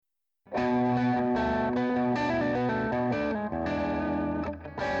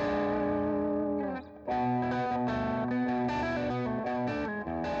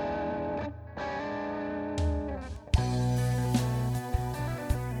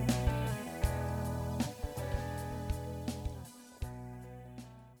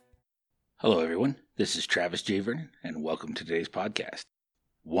Hello, everyone. This is Travis J. Vernon, and welcome to today's podcast.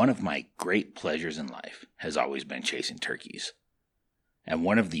 One of my great pleasures in life has always been chasing turkeys. And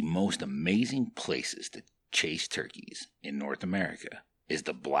one of the most amazing places to chase turkeys in North America is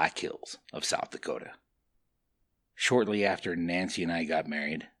the Black Hills of South Dakota. Shortly after Nancy and I got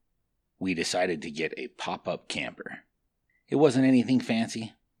married, we decided to get a pop-up camper. It wasn't anything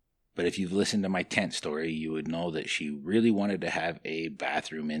fancy, but if you've listened to my tent story, you would know that she really wanted to have a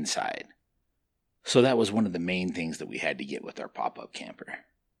bathroom inside. So that was one of the main things that we had to get with our pop-up camper.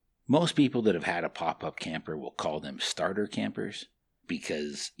 Most people that have had a pop-up camper will call them starter campers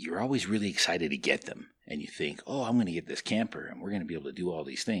because you're always really excited to get them. And you think, I'm going to get this camper and we're going to be able to do all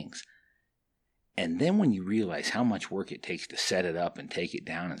these things. And then when you realize how much work it takes to set it up and take it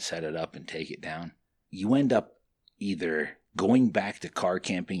down and set it up and take it down, you end up either going back to car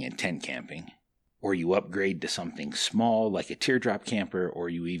camping and tent camping, or you upgrade to something small like a teardrop camper, or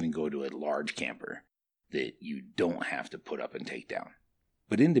you even go to a large camper that you don't have to put up and take down.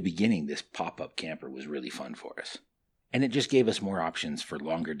 But in the beginning, this pop-up camper was really fun for us. And it just gave us more options for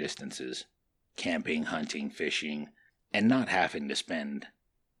longer distances, camping, hunting, fishing, and not having to spend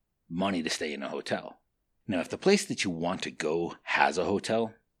money to stay in a hotel. Now, if the place that you want to go has a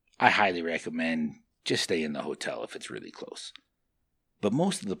hotel, I highly recommend just stay in the hotel if it's really close. But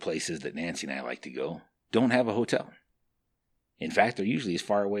most of the places that Nancy and I like to go don't have a hotel. In fact, they're usually as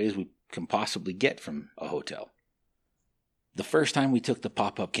far away as we can possibly get from a hotel. The first time we took the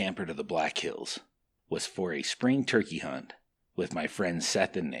pop-up camper to the Black Hills was for a spring turkey hunt with my friends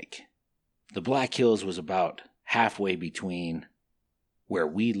Seth and Nick. The Black Hills was about halfway between where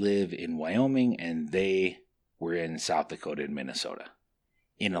we live in Wyoming and they were in South Dakota and Minnesota.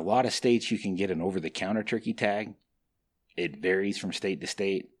 In a lot of states, you can get an over-the-counter turkey tag. It varies from state to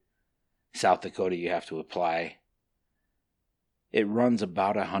state. South Dakota, you have to apply. It runs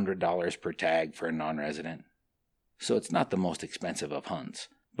about $100 per tag for a non-resident. So it's not the most expensive of hunts,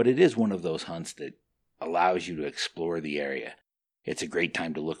 but it is one of those hunts that allows you to explore the area. It's a great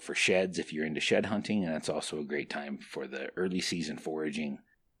time to look for sheds if you're into shed hunting, and it's also a great time for the early season foraging.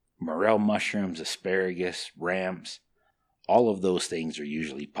 Morel mushrooms, asparagus, ramps, all of those things are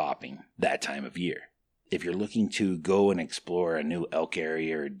usually popping that time of year. If you're looking to go and explore a new elk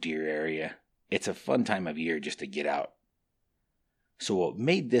area or deer area, it's a fun time of year just to get out. So what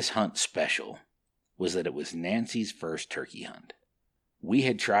made this hunt special was that it was Nancy's first turkey hunt. We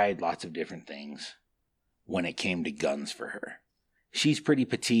had tried lots of different things when it came to guns for her. She's pretty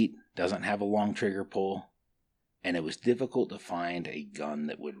petite, doesn't have a long trigger pull, and it was difficult to find a gun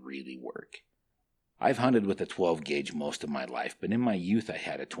that would really work. I've hunted with a 12 gauge most of my life, but in my youth I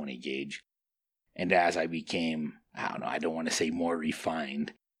had a 20 gauge. And as I became, I don't want to say more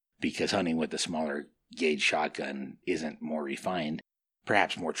refined, because hunting with a smaller gauge shotgun isn't more refined,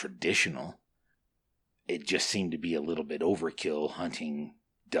 perhaps more traditional. It just seemed to be a little bit overkill hunting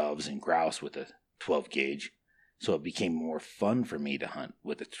doves and grouse with a 12 gauge. So it became more fun for me to hunt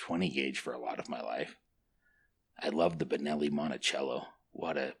with a 20 gauge for a lot of my life. I loved the Benelli Monticello.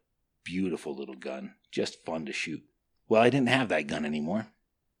 What a beautiful little gun. Just fun to shoot. Well, I didn't have that gun anymore.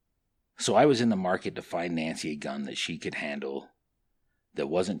 So I was in the market to find Nancy a gun that she could handle, that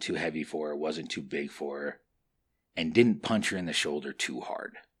wasn't too heavy for her, wasn't too big for her, and didn't punch her in the shoulder too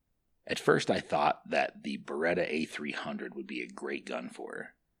hard. At first I thought that the Beretta A300 would be a great gun for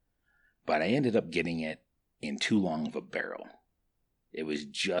her, but I ended up getting it in too long of a barrel. It was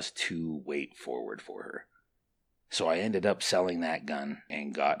just too weight forward for her. So I ended up selling that gun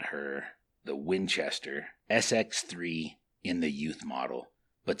and got her the Winchester SX3 in the youth model,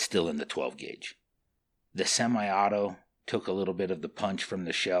 but still in the 12 gauge. The semi-auto took a little bit of the punch from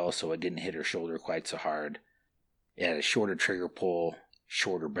the shell, so it didn't hit her shoulder quite so hard. It had a shorter trigger pull,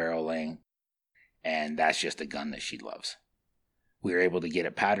 shorter barrel length, and that's just a gun that she loves. We were able to get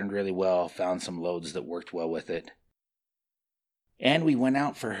it patterned really well, found some loads that worked well with it. And we went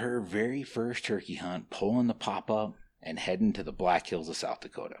out for her very first turkey hunt, pulling the pop-up and heading to the Black Hills of South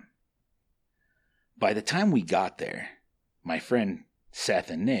Dakota. By the time we got there, my friend Seth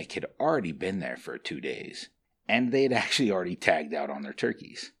and Nick had already been there for 2 days, and they had actually already tagged out on their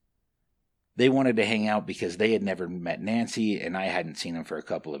turkeys. They wanted to hang out because they had never met Nancy, and I hadn't seen them for a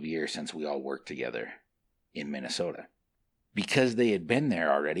couple of years since we all worked together in Minnesota. Because they had been there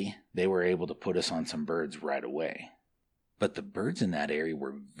already, they were able to put us on some birds right away. But the birds in that area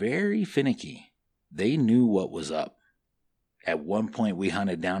were very finicky. They knew what was up. At one point we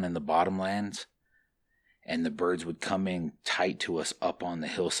hunted down in the bottomlands, and the birds would come in tight to us up on the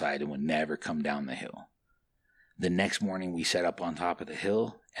hillside and would never come down the hill. The next morning we set up on top of the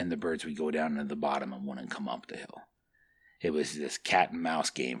hill, and the birds would go down into the bottom and wouldn't come up the hill. It was this cat and mouse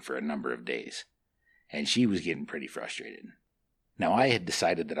game for a number of days, and she was getting pretty frustrated. Now, I had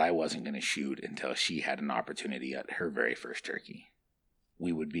decided that I wasn't going to shoot until she had an opportunity at her very first turkey.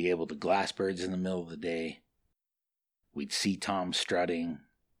 We would be able to glass birds in the middle of the day. We'd see Tom strutting,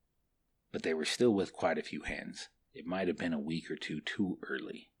 but they were still with quite a few hens. It might have been a week or two too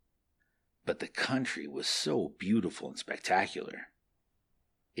early. But the country was so beautiful and spectacular.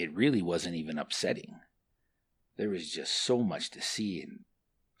 It really wasn't even upsetting. There was just so much to see, and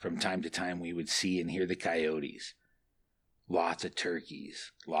from time to time we would see and hear the coyotes. Lots of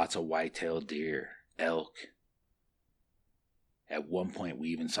turkeys, lots of white-tailed deer, elk. At one point we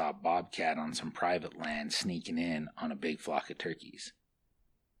even saw a bobcat on some private land sneaking in on a big flock of turkeys.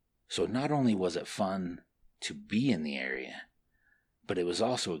 So not only was it fun to be in the area, but it was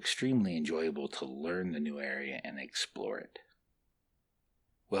also extremely enjoyable to learn the new area and explore it.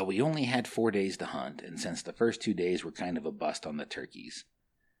 Well, we only had 4 days to hunt, and since the first 2 days were kind of a bust on the turkeys,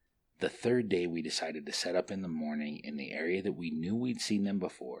 the third day we decided to set up in the morning in the area that we knew we'd seen them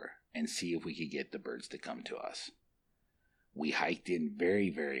before and see if we could get the birds to come to us. We hiked in very,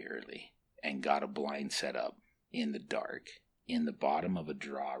 very early and got a blind set up in the dark in the bottom of a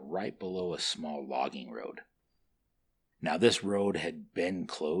draw right below a small logging road. Now, this road had been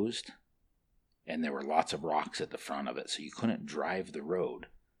closed, and there were lots of rocks at the front of it, so you couldn't drive the road,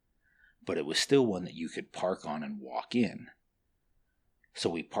 but it was still one that you could park on and walk in. So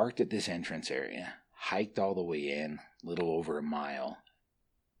we parked at this entrance area, hiked all the way in, a little over a mile,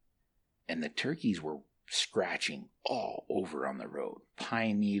 and the turkeys were scratching all over on the road.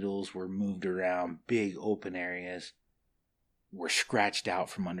 Pine needles were moved around, big open areas were scratched out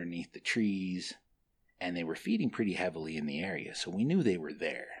from underneath the trees, and they were feeding pretty heavily in the area, so we knew they were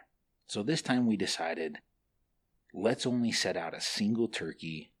there. So this time we decided, let's only set out a single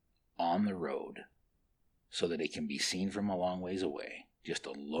turkey on the road so that it can be seen from a long ways away. Just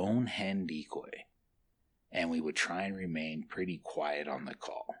a lone hen decoy, and we would try and remain pretty quiet on the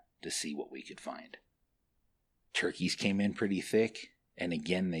call to see what we could find. Turkeys came in pretty thick, and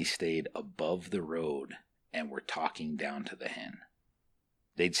again they stayed above the road and were talking down to the hen.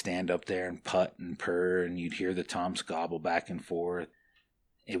 They'd stand up there and putt and purr, and you'd hear the toms gobble back and forth.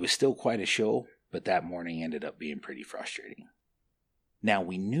 It was still quite a show, but that morning ended up being pretty frustrating. Now,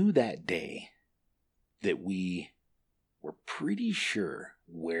 we knew that day that we were pretty sure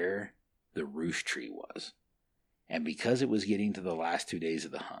where the roost tree was. And because it was getting to the last 2 days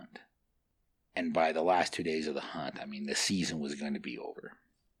of the hunt, and by the last 2 days of the hunt, I mean the season was going to be over,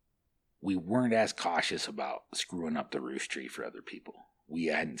 we weren't as cautious about screwing up the roost tree for other people. We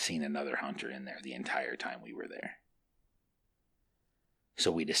hadn't seen another hunter in there the entire time we were there.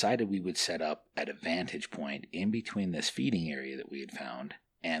 So we decided we would set up at a vantage point in between this feeding area that we had found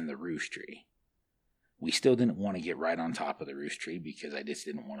and the roost tree. We still didn't want to get right on top of the roost tree because I just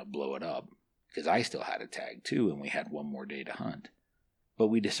didn't want to blow it up, because I still had a tag too and we had one more day to hunt. But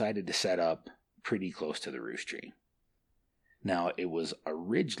we decided to set up pretty close to the roost tree. Now, it was a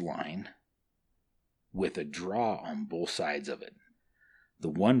ridge line with a draw on both sides of it. The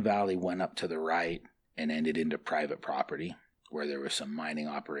one valley went up to the right and ended into private property where there was some mining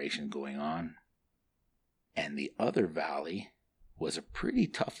operation going on. And the other valley was a pretty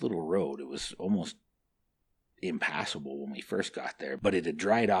tough little road. It was almost impassable when we first got there, but it had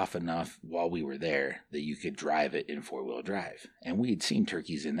dried off enough while we were there that you could drive it in four-wheel drive. And we had seen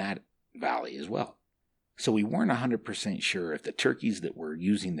turkeys in that valley as well. So we weren't 100% sure if the turkeys that were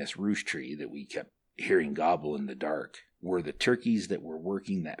using this roost tree that we kept hearing gobble in the dark were the turkeys that were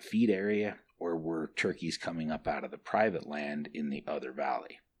working that feed area, or were turkeys coming up out of the private land in the other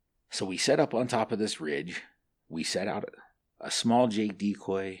valley. So we set up on top of this ridge. We set out a small jake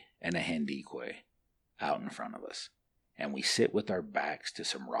decoy and a hen decoy out in front of us, and we sit with our backs to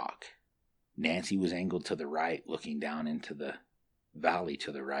some rock. Nancy was angled to the right, looking down into the valley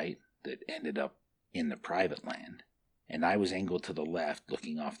to the right that ended up in the private land, and I was angled to the left,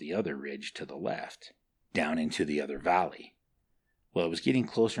 looking off the other ridge to the left, down into the other valley. Well, it was getting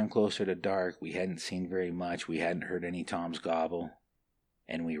closer and closer to dark. We hadn't seen very much. We hadn't heard any toms gobble,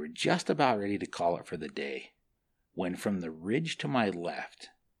 and we were just about ready to call it for the day when from the ridge to my left,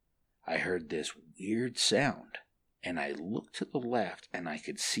 I heard this weird sound, and I looked to the left and I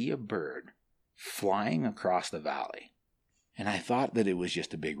could see a bird flying across the valley. And I thought that it was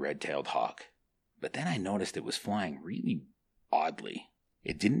just a big red-tailed hawk. But then I noticed it was flying really oddly.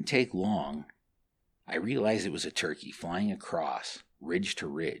 It didn't take long. I realized it was a turkey flying across ridge to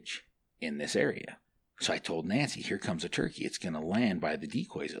ridge in this area. So I told Nancy, here comes a turkey. It's going to land by the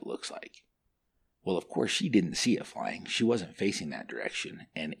decoys, it looks like. Well, of course, she didn't see it flying. She wasn't facing that direction,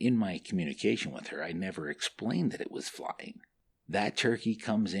 and in my communication with her, I never explained that it was flying. That turkey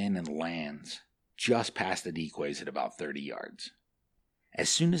comes in and lands just past the decoys at about 30 yards. As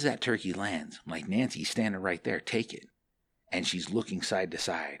soon as that turkey lands, I'm like, Nancy, standing right there, take it. And she's looking side to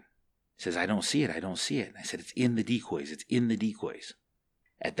side. Says, I don't see it. And I said, it's in the decoys.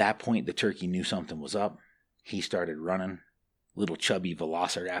 At that point, the turkey knew something was up. He started running, little chubby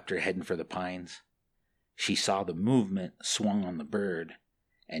velociraptor heading for the pines. She saw the movement, swung on the bird,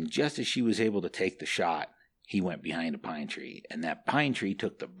 and just as she was able to take the shot, he went behind a pine tree, and that pine tree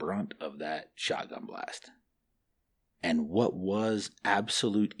took the brunt of that shotgun blast. And what was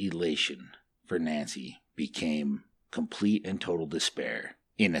absolute elation for Nancy became complete and total despair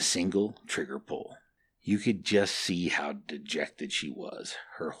in a single trigger pull. You could just see how dejected she was.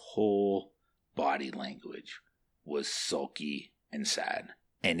 Her whole body language was sulky and sad.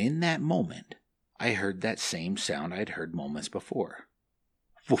 And in that moment, I heard that same sound I'd heard moments before.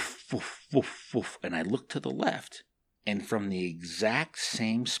 Woof, woof, woof, woof. And I looked to the left, and from the exact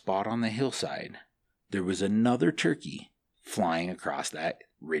same spot on the hillside, there was another turkey flying across that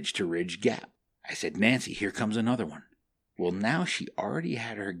ridge-to-ridge gap. I said, Nancy, here comes another one. Well, now she already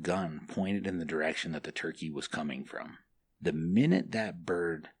had her gun pointed in the direction that the turkey was coming from. The minute that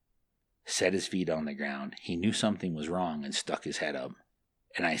bird set his feet on the ground, he knew something was wrong and stuck his head up.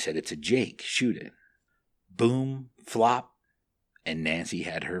 And I said, it's a Jake, shoot it. Boom, flop, and Nancy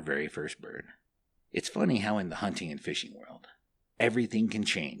had her very first bird. It's funny how in the hunting and fishing world, everything can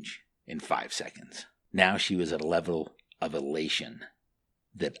change in 5 seconds. Now she was at a level of elation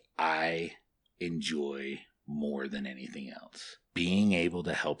that I enjoy more than anything else. Being able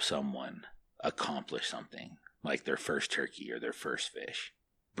to help someone accomplish something like their first turkey or their first fish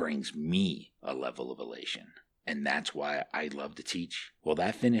brings me a level of elation. And that's why I love to teach. Well,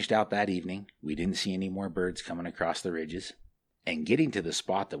 that finished out that evening. We didn't see any more birds coming across the ridges. And getting to the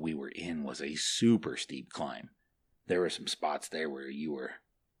spot that we were in was a super steep climb. There were some spots there where you were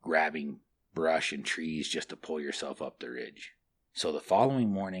grabbing brush and trees just to pull yourself up the ridge. So the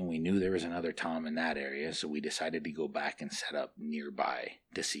following morning, we knew there was another tom in that area, so we decided to go back and set up nearby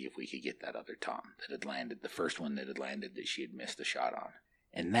to see if we could get that other tom that had landed, the first one that had landed that she had missed a shot on.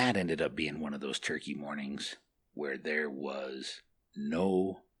 And that ended up being one of those turkey mornings where there was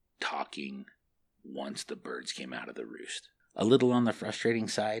no talking once the birds came out of the roost. A little on the frustrating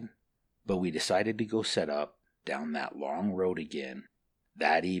side, but we decided to go set up down that long road again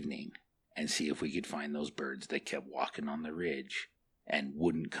that evening and see if we could find those birds that kept walking on the ridge and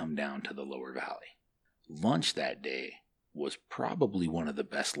wouldn't come down to the lower valley. Lunch that day was probably one of the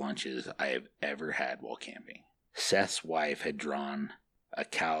best lunches I have ever had while camping. Seth's wife had drawn a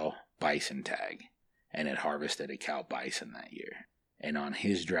cow bison tag and had harvested a cow bison that year. And on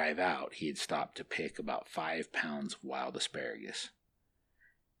his drive out, he had stopped to pick about 5 pounds of wild asparagus.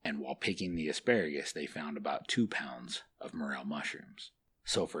 And while picking the asparagus, they found about 2 pounds of morel mushrooms.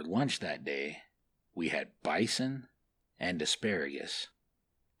 So for lunch that day, we had bison and asparagus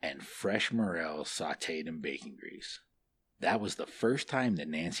and fresh morels sauteed in bacon grease. That was the first time that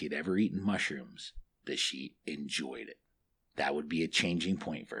Nancy had ever eaten mushrooms that she enjoyed it. That would be a changing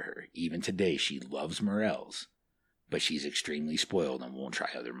point for her. Even today, she loves morels, but she's extremely spoiled and won't try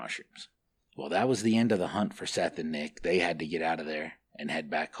other mushrooms. Well, that was the end of the hunt for Seth and Nick. They had to get out of there and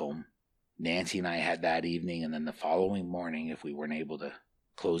head back home. Nancy and I had that evening, and then the following morning, if we weren't able to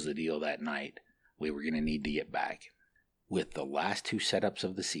close the deal that night, we were going to need to get back. With the last 2 setups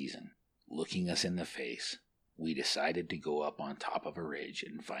of the season looking us in the face, we decided to go up on top of a ridge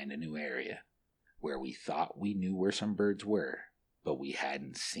and find a new area where we thought we knew where some birds were, but we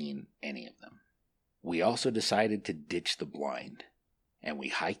hadn't seen any of them. We also decided to ditch the blind, and we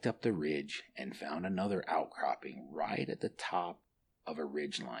hiked up the ridge and found another outcropping right at the top of a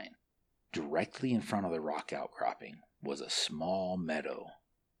ridge line. Directly in front of the rock outcropping was a small meadow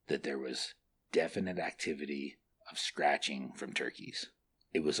that there was definite activity of scratching from turkeys.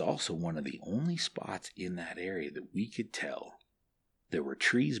 It was also one of the only spots in that area that we could tell there were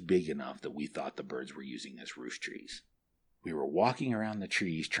trees big enough that we thought the birds were using as roost trees. We were walking around the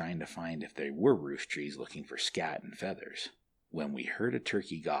trees trying to find if they were roost trees, looking for scat and feathers, when we heard a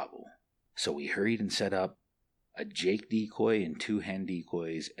turkey gobble. So we hurried and set up a Jake decoy and 2 hen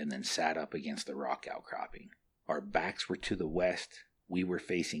decoys and then sat up against the rock outcropping. Our backs were to the west. We were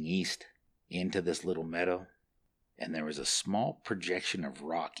facing east into this little meadow, and there was a small projection of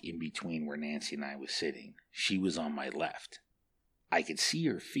rock in between where Nancy and I was sitting. She was on my left. I could see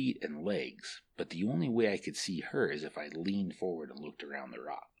her feet and legs, but the only way I could see her is if I leaned forward and looked around the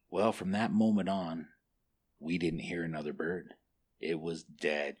rock. Well, from that moment on, we didn't hear another bird. It was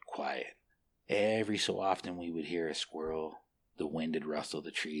dead quiet. Every so often we would hear a squirrel. The wind would rustle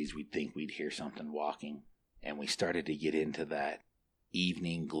the trees. We'd think we'd hear something walking. And we started to get into that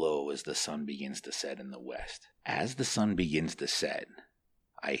evening glow as the sun begins to set in the west. As the sun begins to set,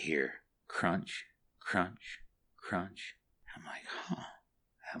 I hear crunch, crunch, crunch. I'm like, huh.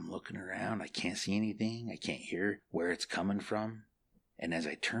 I'm looking around. I can't see anything. I can't hear where it's coming from. And as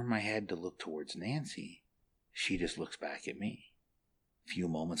I turn my head to look towards Nancy, she just looks back at me. A few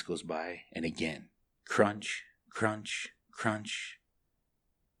moments goes by, and again, crunch, crunch, crunch.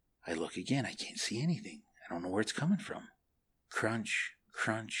 I look again. I can't see anything. I don't know where it's coming from. Crunch,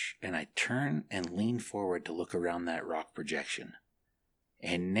 crunch, and I turn and lean forward to look around that rock projection.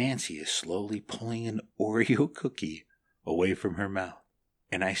 And Nancy is slowly pulling an Oreo cookie away from her mouth.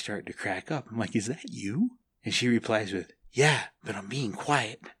 And I start to crack up. I'm like, is that you? And she replies with, yeah, but I'm being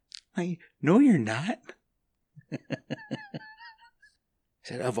quiet. I'm like, no, you're not.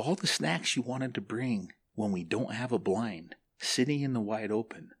 Said, of all the snacks you wanted to bring when we don't have a blind, sitting in the wide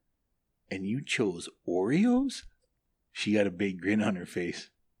open, and you chose Oreos? She got a big grin on her face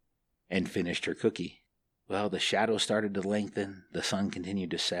and finished her cookie. Well, the shadows started to lengthen. The sun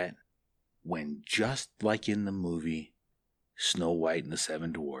continued to set. When, just like in the movie Snow White and the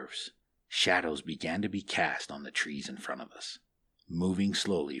Seven Dwarfs, shadows began to be cast on the trees in front of us, moving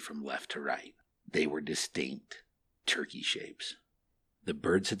slowly from left to right. They were distinct turkey shapes. The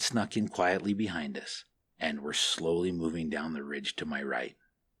birds had snuck in quietly behind us and were slowly moving down the ridge to my right.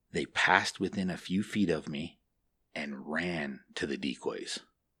 They passed within a few feet of me and ran to the decoys.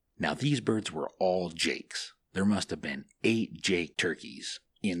 Now these birds were all jakes. There must have been 8 jake turkeys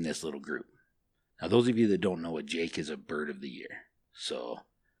in this little group. Now those of you that don't know, a jake is a bird of the year. So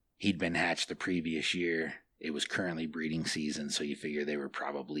he'd been hatched the previous year. It was currently breeding season, so you figure they were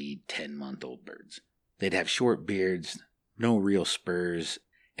probably 10-month-old birds. They'd have short beards, no real spurs,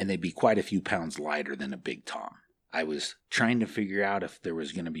 and they'd be quite a few pounds lighter than a big tom. I was trying to figure out if there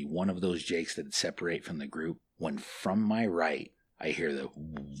was going to be one of those jakes that'd separate from the group when from my right, I hear the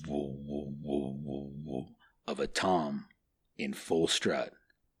woo, woo, woo, woo, woo of a tom in full strut,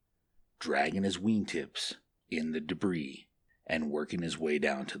 dragging his wingtips in the debris and working his way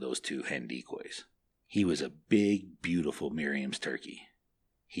down to those 2 hen decoys. He was a big, beautiful Miriam's turkey.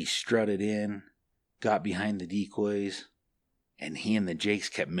 He strutted in, got behind the decoys, and he and the jakes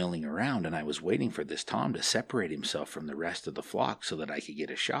kept milling around, and I was waiting for this tom to separate himself from the rest of the flock so that I could get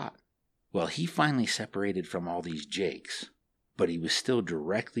a shot. Well, he finally separated from all these jakes, but he was still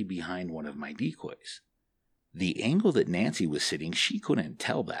directly behind one of my decoys. The angle that Nancy was sitting, she couldn't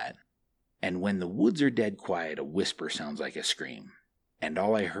tell that. And when the woods are dead quiet, a whisper sounds like a scream. And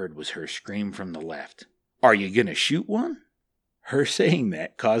all I heard was her scream from the left, "Are you gonna shoot one?" Her saying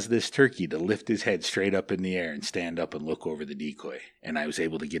that caused this turkey to lift his head straight up in the air and stand up and look over the decoy, and I was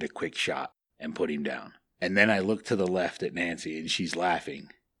able to get a quick shot and put him down. And then I looked to the left at Nancy, and she's laughing,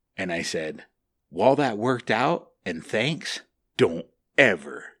 and I said, "Well, that worked out, and thanks. Don't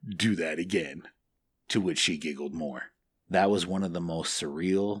ever do that again." To which she giggled more. That was one of the most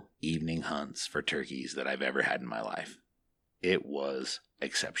surreal evening hunts for turkeys that I've ever had in my life. It was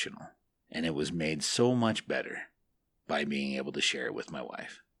exceptional, and it was made so much better by being able to share it with my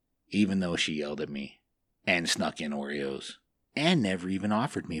wife, even though she yelled at me and snuck in Oreos and never even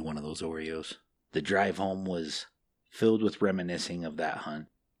offered me one of those Oreos. The drive home was filled with reminiscing of that hunt.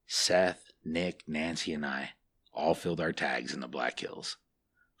 Seth, Nick, Nancy, and I all filled our tags in the Black Hills.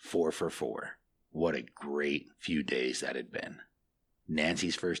 4 for 4. What a great few days that had been.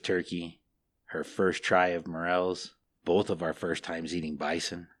 Nancy's first turkey, her first try of morels, both of our first times eating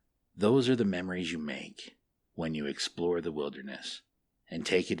bison. Those are the memories you make when you explore the wilderness and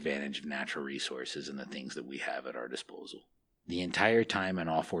take advantage of natural resources and the things that we have at our disposal. The entire time, and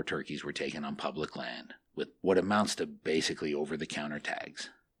all 4 turkeys were taken on public land with what amounts to basically over-the-counter tags.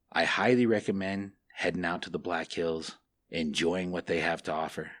 I highly recommend heading out to the Black Hills, enjoying what they have to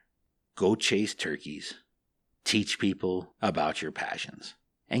offer. Go chase turkeys, teach people about your passions,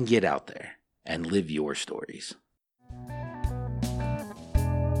 and get out there and live your stories.